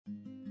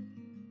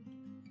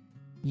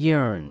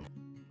yearn.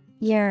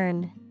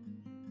 yearn.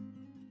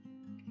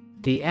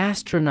 The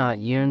astronaut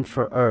yearned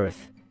for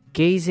Earth,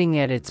 gazing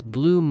at its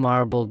blue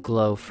marble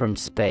glow from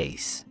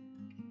space.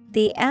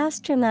 The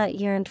astronaut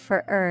yearned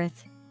for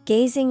Earth,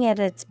 gazing at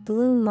its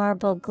blue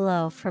marble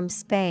glow from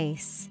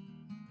space.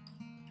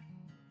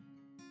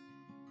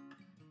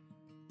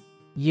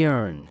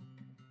 Yearn.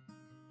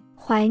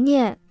 怀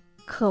念，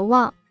渴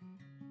望。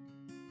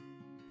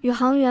宇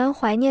航员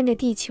怀念着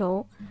地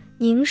球，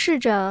凝视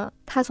着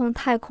它从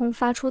太空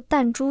发出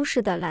弹珠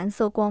似的蓝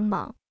色光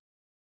芒。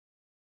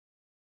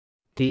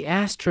The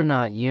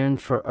astronaut yearned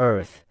for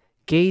Earth,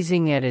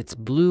 gazing at its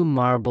blue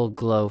marble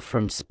glow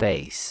from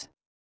space.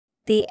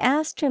 The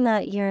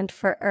astronaut yearned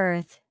for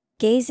Earth,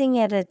 gazing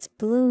at its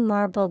blue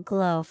marble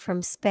glow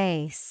from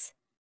space.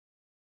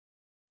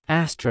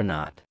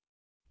 Astronaut.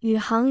 宇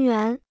航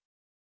员，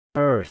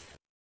 Earth.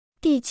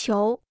 地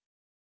球，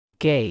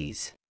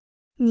 Gaze.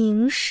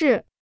 凝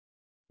视，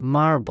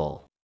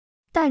 Marble.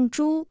 弹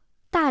珠，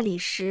大理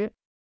石，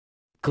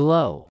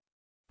 Glow.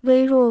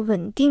 微弱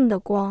稳定的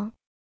光，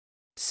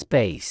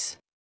 Space.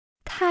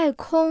 太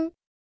空。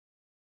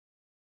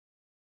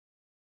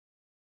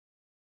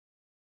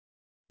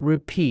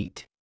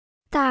Repeat.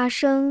 大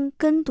声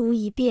跟读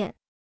一遍。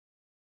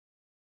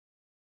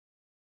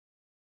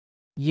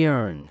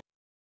Yearn.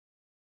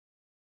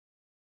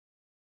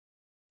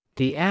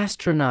 The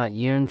astronaut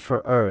yearned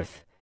for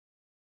Earth,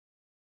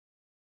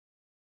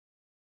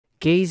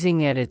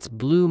 gazing at its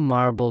blue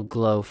marble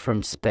glow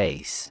from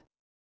space.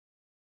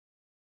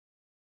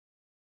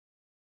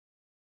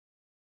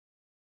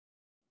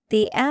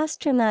 The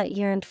astronaut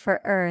yearned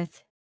for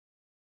Earth,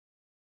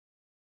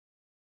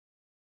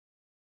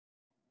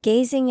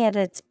 gazing at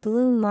its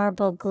blue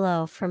marble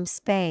glow from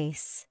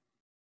space.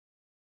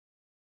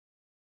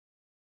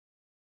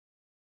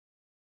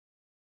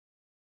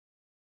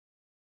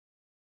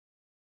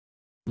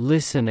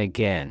 Listen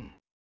again.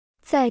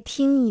 再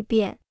听一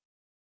遍。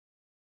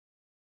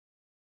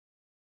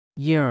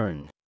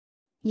Yearn.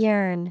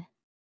 yearn.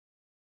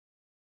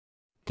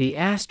 The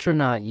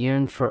astronaut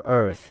yearned for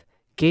Earth,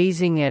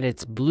 gazing at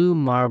its blue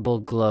marble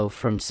glow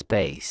from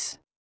space.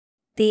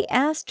 The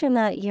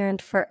astronaut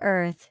yearned for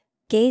Earth,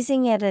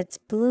 gazing at its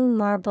blue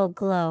marble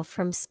glow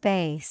from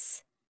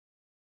space.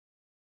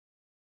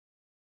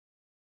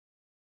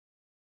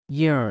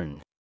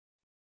 Yearn.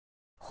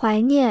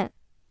 怀念，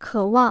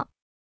渴望。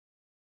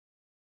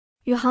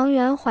宇航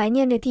员怀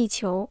念着地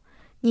球，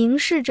凝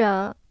视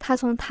着它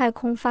从太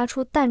空发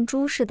出弹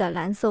珠似的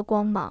蓝色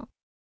光芒。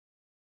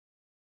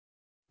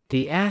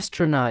The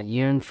astronaut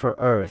yearned for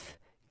Earth,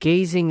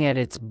 gazing at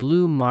its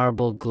blue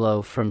marble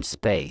glow from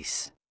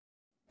space.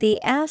 The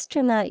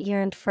astronaut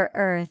yearned for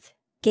Earth,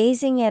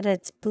 gazing at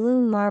its blue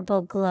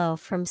marble glow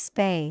from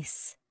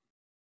space.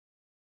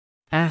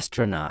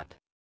 Astronaut.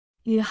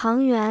 宇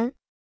航员，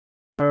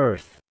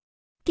 Earth.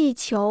 地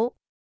球，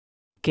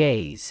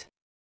 Gaze.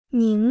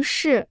 凝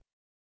视，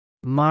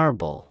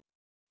 Marble.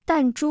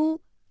 弹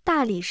珠，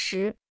大理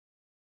石，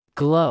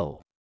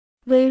 Glow.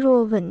 微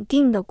弱稳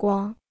定的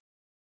光，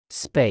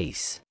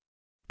 Space.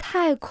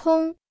 太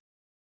空。